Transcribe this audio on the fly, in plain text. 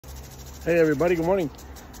Hey everybody, good morning.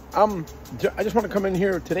 I just want to come in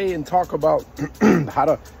here today and talk about how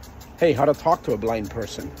to talk to a blind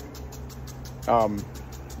person.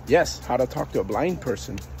 Yes, how to talk to a blind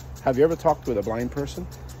person. Have you ever talked with a blind person?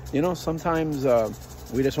 You know, sometimes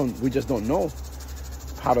we just don't know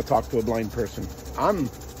how to talk to a blind person. I'm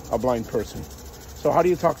a blind person, so how do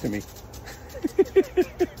you talk to me?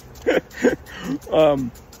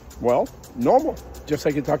 Well, normal, just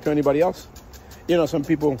like you talk to anybody else. You know, some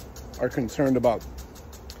people are concerned about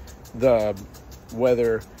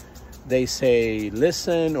whether they say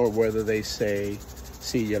listen or whether they say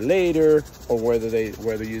see you later, or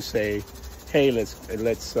whether you say, hey,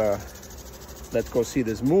 let's go see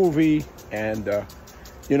this movie. And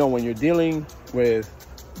you know, when you're dealing with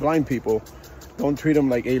blind people, don't treat them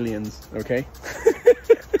like aliens, okay?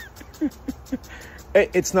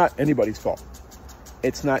 It's not anybody's fault.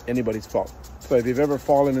 It's not anybody's fault. So if you've ever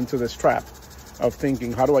fallen into this trap of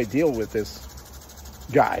thinking, how do I deal with this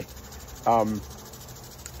guy?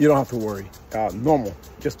 You don't have to worry. Normal.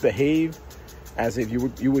 Just behave as if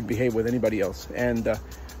you would behave with anybody else. And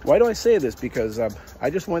why do I say this? Because I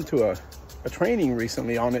just went to a training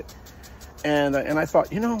recently on it, and I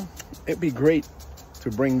thought, you know, it'd be great to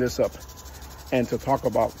bring this up and to talk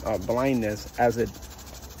about blindness as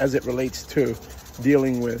it relates to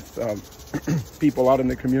dealing with people out in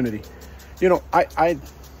the community. You know,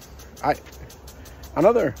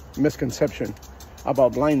 another misconception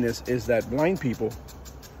about blindness is that blind people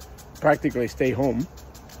practically stay home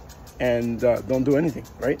and don't do anything,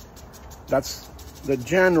 right? That's a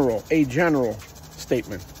general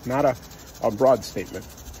statement, not a broad statement.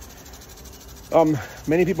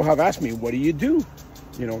 Many people have asked me, what do you do?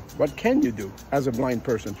 You know, what can you do as a blind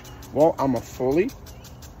person? Well, I'm a fully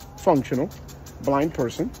functional blind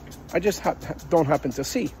person. I just don't happen to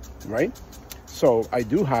see, right? So I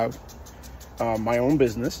do have my own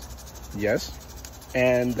business, yes,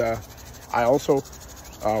 and I also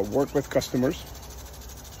work with customers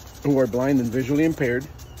who are blind and visually impaired.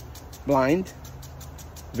 Blind,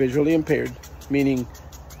 visually impaired, meaning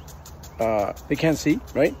they can't see,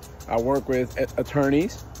 right? I work with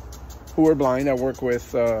attorneys who are blind. I work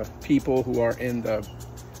with people who are in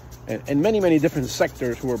many different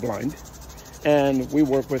sectors who are blind, and we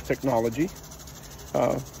work with technology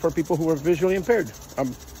for people who are visually impaired.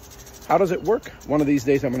 How does it work? One of these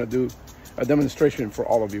days I'm going to do a demonstration for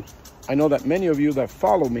all of you. I know that many of you that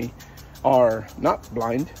follow me are not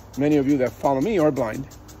blind. Many of you that follow me are blind.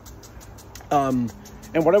 And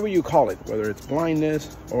whatever you call it, whether it's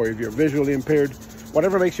blindness or if you're visually impaired,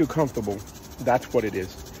 whatever makes you comfortable, that's what it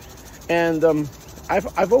is. And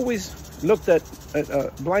I've always looked at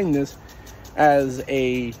blindness as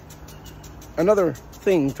another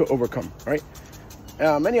thing to overcome, right?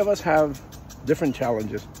 Many of us have different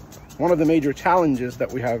challenges. One of the major challenges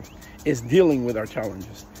that we have is dealing with our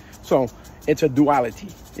challenges. So it's a duality.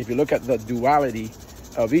 If you look at the duality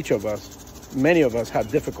of each of us, many of us have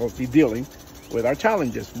difficulty dealing with our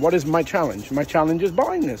challenges. What is my challenge? My challenge is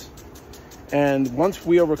blindness. And once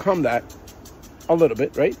we overcome that a little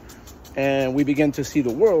bit, right, and we begin to see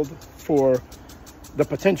the world for the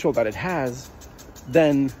potential that it has,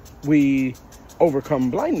 then we overcome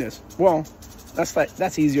blindness. Well,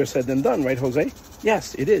 that's easier said than done, right, Jose?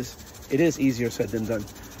 Yes, it is. It is easier said than done.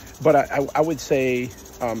 But I would say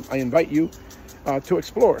I invite you to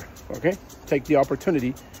explore, okay? Take the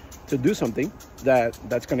opportunity to do something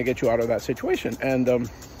that's going to get you out of that situation. And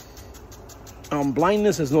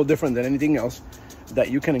blindness is no different than anything else that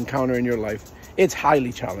you can encounter in your life. It's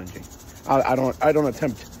highly challenging. I don't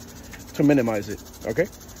attempt to minimize it, okay?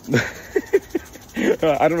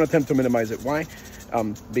 I don't attempt to minimize it. Why?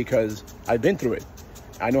 Because I've been through it.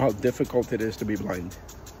 I know how difficult it is to be blind.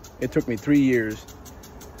 It took me 3 years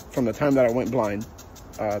from the time that I went blind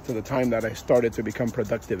to the time that I started to become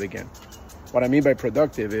productive again. What I mean by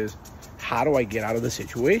productive is, how do I get out of the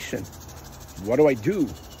situation? What do I do?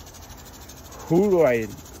 Who do I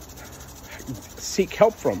seek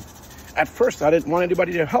help from? At first, I didn't want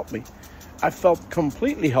anybody to help me. I felt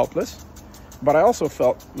completely helpless, but I also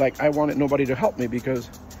felt like I wanted nobody to help me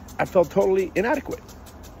because I felt totally inadequate.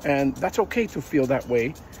 And that's okay to feel that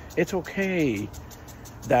way. It's okay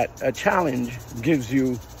that a challenge gives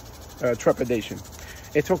you trepidation.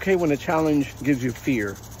 It's okay when a challenge gives you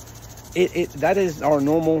fear. That is our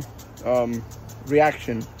normal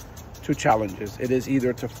reaction to challenges. It is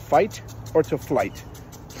either to fight or to flight.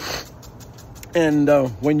 And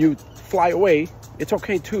when you fly away, it's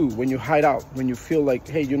okay too when you hide out, when you feel like,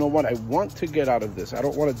 hey, you know what, I want to get out of this. I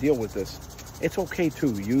don't want to deal with this. It's okay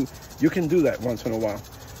too. You can do that once in a while.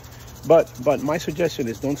 But my suggestion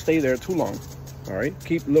is don't stay there too long. All right,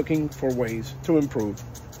 keep looking for ways to improve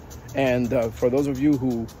And for those of you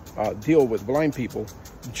who deal with blind people,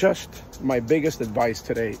 just my biggest advice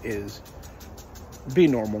today is be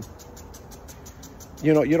normal.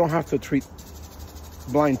 You know, you don't have to treat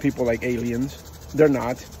blind people like aliens. They're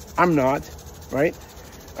not. I'm not, right?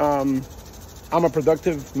 I'm a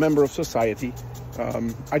productive member of society.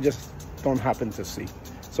 I just don't happen to see.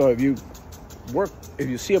 So if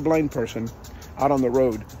you see a blind person out on the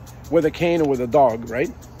road with a cane or with a dog, right?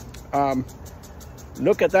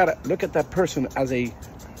 Look at that person as a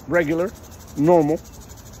regular, normal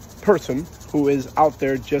person who is out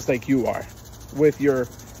there just like you are, with your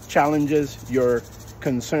challenges, your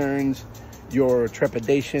concerns, your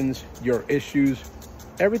trepidations, your issues,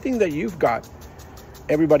 everything that you've got,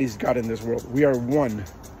 everybody's got in this world. We are one.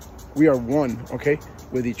 We are one, okay,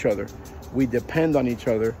 with each other. We depend on each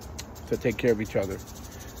other to take care of each other.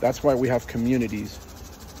 That's why we have communities,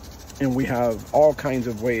 and we have all kinds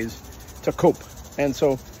of ways to cope. And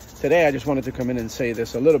so today I just wanted to come in and say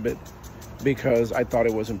this a little bit because I thought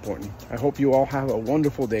it was important. I hope you all have a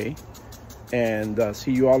wonderful day, and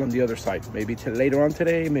see you all on the other side. Maybe later on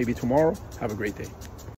today, maybe tomorrow. Have a great day.